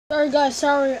Sorry guys,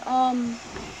 sorry,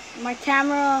 my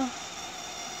camera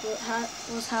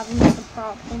was having some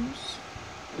problems,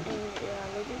 and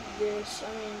yeah, look at this.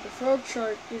 I mean, the frog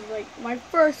shark is like my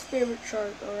first favorite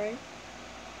shark, alright?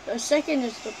 The second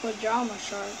is the pajama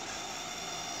shark.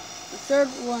 The third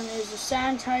one is the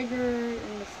sand tiger,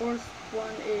 and the fourth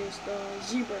one is the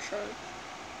zebra shark.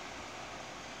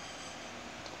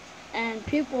 And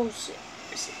people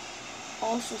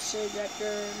also say that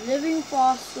they're living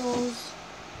fossils,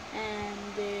 and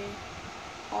they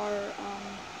are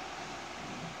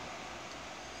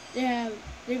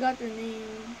they got their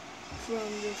name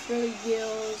from their frilly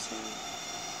gills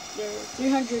and their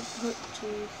 300 hook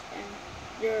teeth, and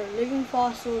they're living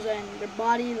fossils, and their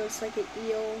body looks like an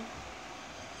eel.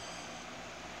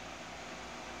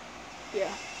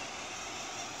 Yeah.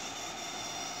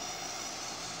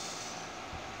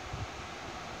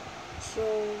 So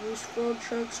these frog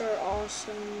sharks are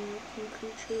awesome looking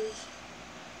creatures.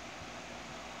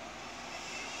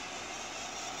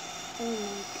 Oh my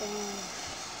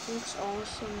gosh, looks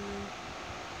awesome.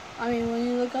 I mean, when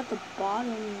you look at the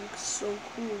bottom, it looks so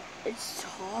cool. It's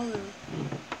taller,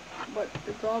 but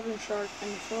the goblin shark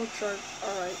and the frog shark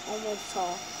are like almost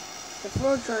tall. The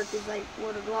frog shark is like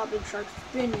where the goblin shark's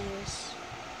fin is.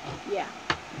 Yeah.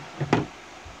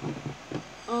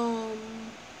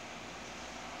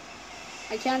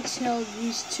 I can't tell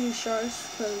these two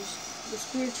sharks because the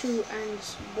spear-tooth and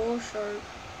this bull shark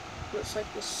looks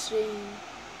like the same.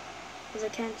 Because I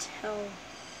can't tell,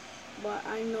 but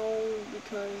I know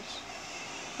because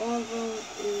one of them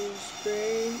is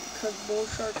gray, because bull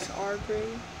sharks are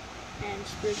gray, and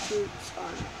spear-tooths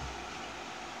aren't.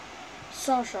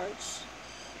 Saw sharks.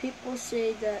 People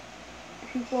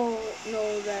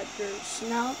know that their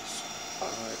snouts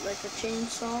are like a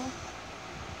chainsaw.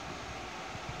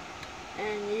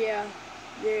 And yeah,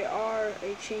 they are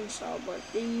a chainsaw, but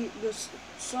the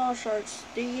saw sharks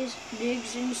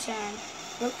digs in sand,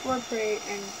 look for prey,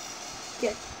 and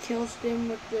kills them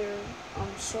with their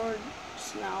sword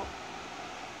snout.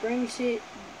 Brings it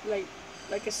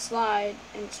like a slide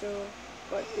until,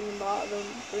 but in the bottom,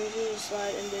 brings it a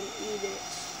slide and then eat it.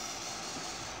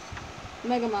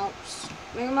 Megamounts.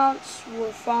 Megamounts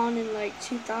were found in like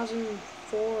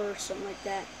 2004 or something like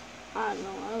that. I don't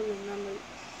know. I don't remember.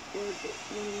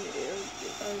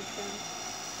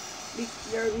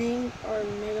 Their name are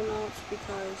megamounts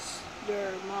because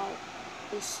their mouth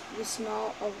is, the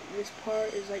smell of this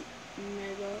part is like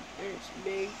mega and it's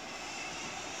big.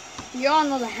 You all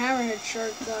know the hammerhead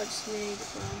shark got its name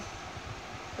from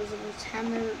because of its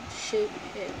hammer-shaped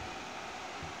head.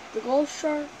 The ghost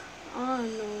shark, I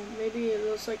don't know, maybe it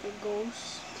looks like a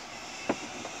ghost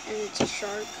and it's a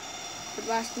shark. The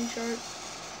basking shark,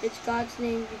 it's got its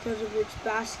name because of its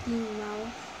basking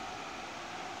mouth.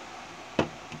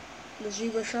 The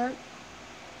zebra shark,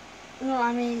 no,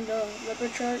 I mean the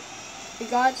leopard shark, it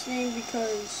got its name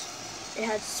because it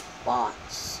had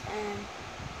spots and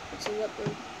it's a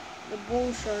leopard. The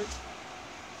bull shark,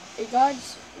 it got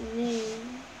its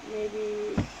name,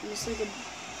 maybe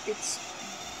it's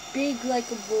big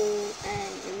like a bull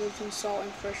and it lives in salt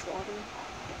and fresh water.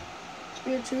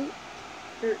 Spear-tooth,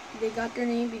 they got their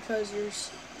name because their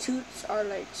tooths are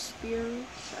like spears,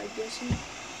 I guess.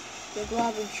 The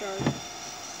goblin shark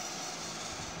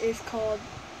is called,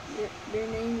 their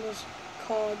name was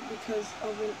called because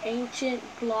of an ancient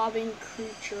globbing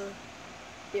creature.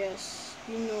 Yes,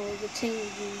 you know, the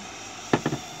Tingy.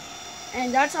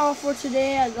 And that's all for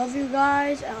today. I love you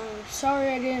guys. Sorry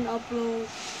I didn't upload.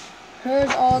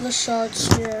 Here's all the sharks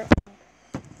here.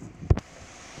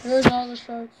 Here's all the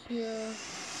sharks here.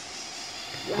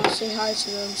 You want to say hi to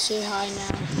them? Say hi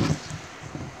now.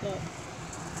 Look,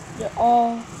 they're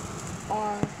all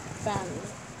our family.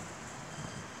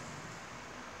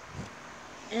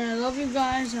 And I love you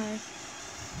guys.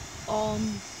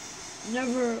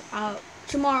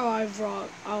 Tomorrow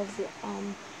I'll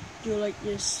do like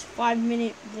this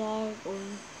 5-minute vlog or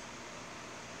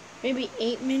maybe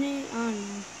 8-minute. I don't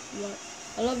know. But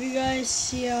I love you guys.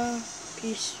 See ya.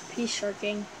 Peace,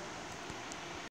 Sharking.